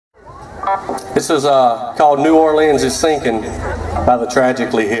This is called New Orleans is Sinking by the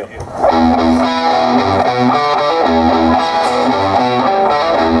Tragically Hip.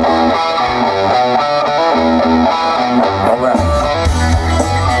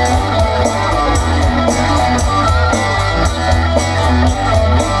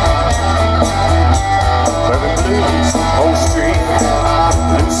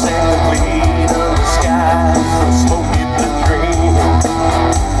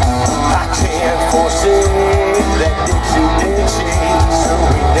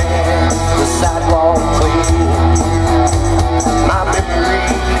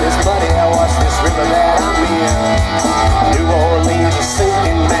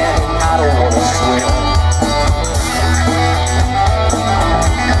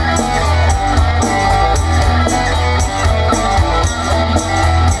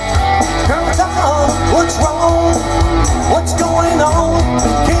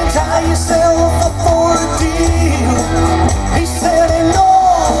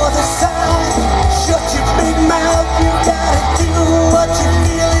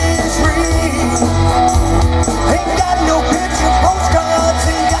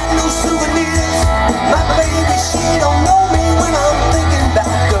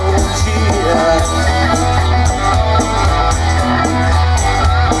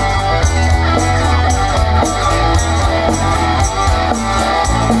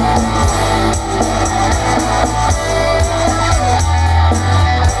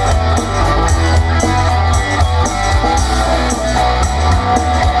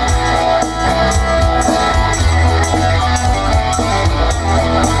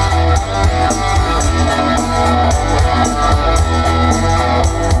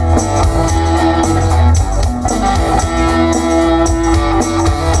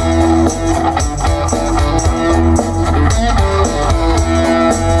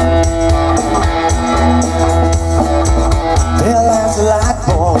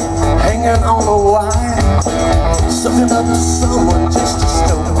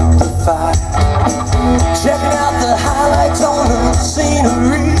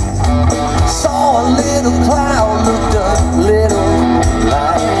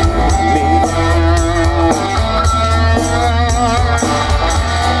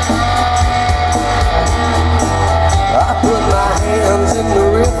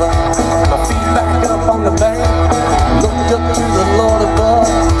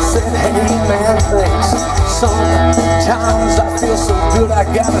 Sometimes I feel so good I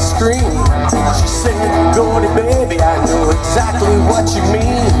gotta scream. She said, Gordy baby, I know exactly what you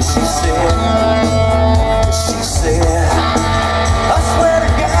mean. She said, I swear to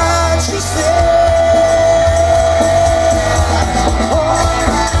God, she said,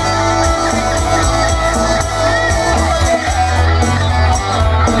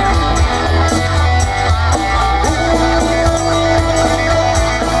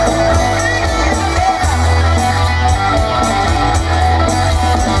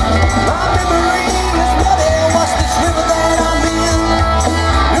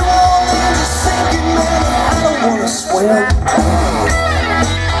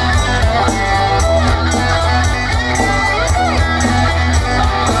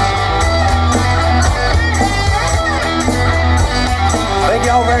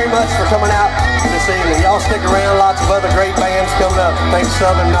 for coming out this evening. Y'all stick around, lots of other great bands coming up. Thanks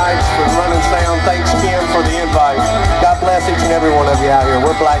Southern Nights for running sound. Thanks Kim for the invite. God bless each and every one of you out here.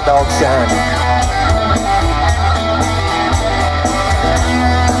 We're Black Dog Shine.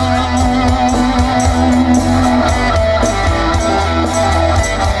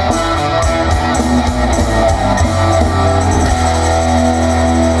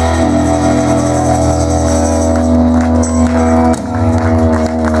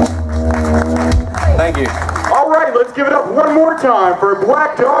 All right, let's give it up one more time for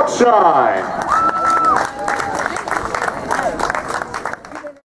Black Dog Shine.